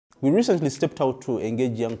We recently stepped out to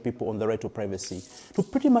engage young people on the right to privacy to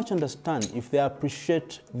pretty much understand if they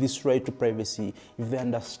appreciate this right to privacy, if they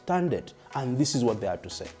understand it, and this is what they had to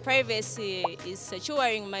say. Privacy is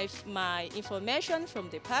securing my information from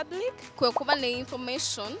the public. Kwekuba ne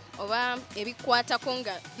information oba ebikwatako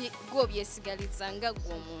nga go byesigalizanga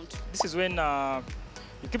gw'omuntu. This is when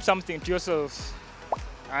you keep something to yourself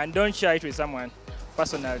and don't share it with someone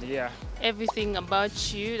personally, yeah. Everything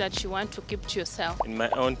about you that you want to keep to yourself. In my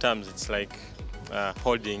own terms, it's like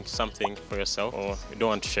holding something for yourself or you don't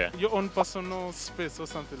want to share. Your own personal space or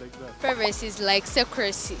something like that. Privacy is like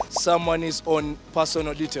secrecy. Someone's own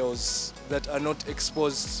personal details that are not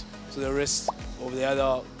exposed to the rest of the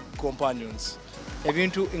other companions.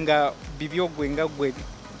 Ebintu nga bibyogwe nga gwe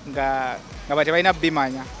nga batebalina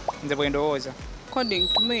bimanya nze bwe ndowooza. According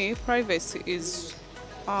to me, privacy is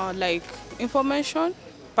like information,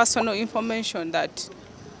 personal information that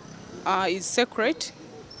is secret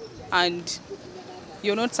and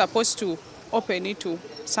you're not supposed to open it to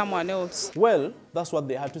someone else. Well, that's what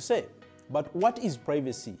they had to say. But what is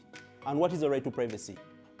privacy and what is the right to privacy?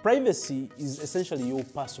 Privacy is essentially your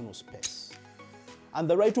personal space. And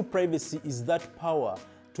the right to privacy is that power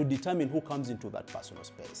to determine who comes into that personal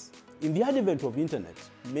space. In the advent of internet,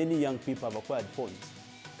 many young people have acquired phones.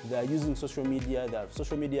 They are using social media, they have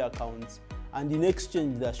social media accounts, and in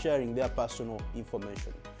exchange they're sharing their personal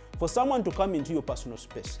information. For someone to come into your personal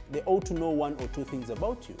space, they ought to know one or two things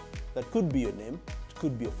about you. That could be your name, it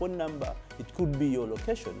could be your phone number, it could be your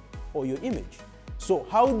location or your image. So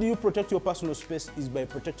how do you protect your personal space is by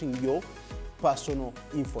protecting your personal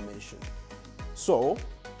information. So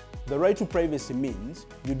the right to privacy means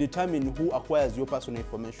you determine who acquires your personal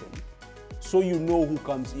information, so you know who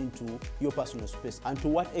comes into your personal space and to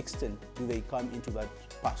what extent do they come into that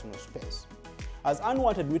personal space. As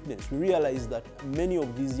Unwanted Witness, we realize that many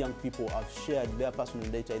of these young people have shared their personal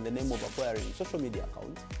data in the name of acquiring social media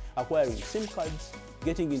accounts, acquiring SIM cards,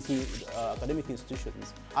 getting into academic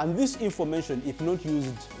institutions. And this information, if not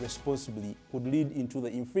used responsibly, could lead into the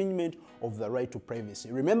infringement of the right to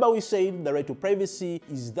privacy. Remember we said the right to privacy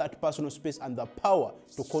is that personal space and the power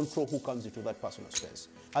to control who comes into that personal space.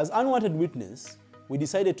 As Unwanted Witness, we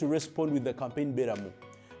decided to respond with the campaign BeeraMu.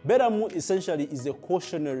 BeeraMu essentially is a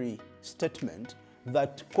cautionary statement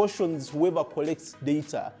that cautions whoever collects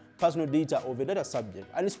data, personal data of a data subject,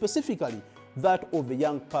 and specifically that of a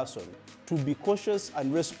young person, to be cautious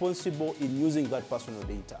and responsible in using that personal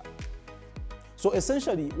data. So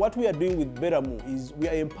essentially, what we are doing with BeeraMu is we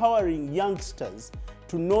are empowering youngsters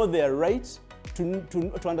to know their rights,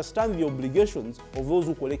 to understand the obligations of those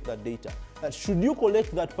who collect that data. That should you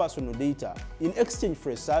collect that personal data in exchange for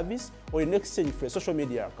a service or in exchange for a social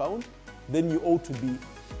media account, then you ought to be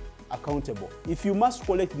accountable. If you must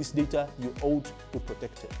collect this data, you ought to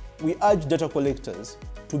protect it. We urge data collectors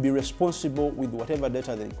to be responsible with whatever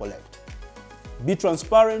data they collect. Be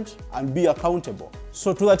transparent and be accountable.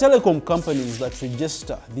 So to the telecom companies that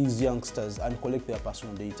register these youngsters and collect their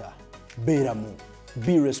personal data, BeeraMu,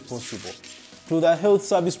 be responsible. To the health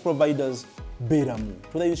service providers, BeeraMu.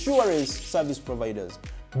 To the insurance service providers,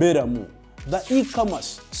 BeeraMu. The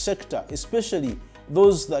e-commerce sector, especially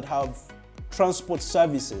those that have transport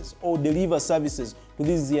services or deliver services to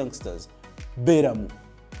these youngsters, BeeraMu.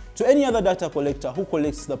 To any other data collector who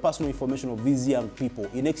collects the personal information of these young people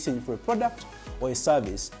in exchange for a product or a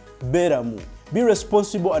service, BeeraMu. Be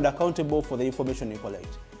responsible and accountable for the information you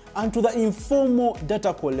collect. And to the informal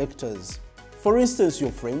data collectors, for instance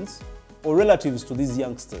your friends or relatives to these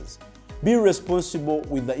youngsters, be responsible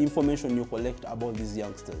with the information you collect about these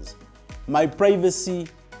youngsters. My privacy,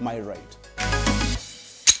 my right.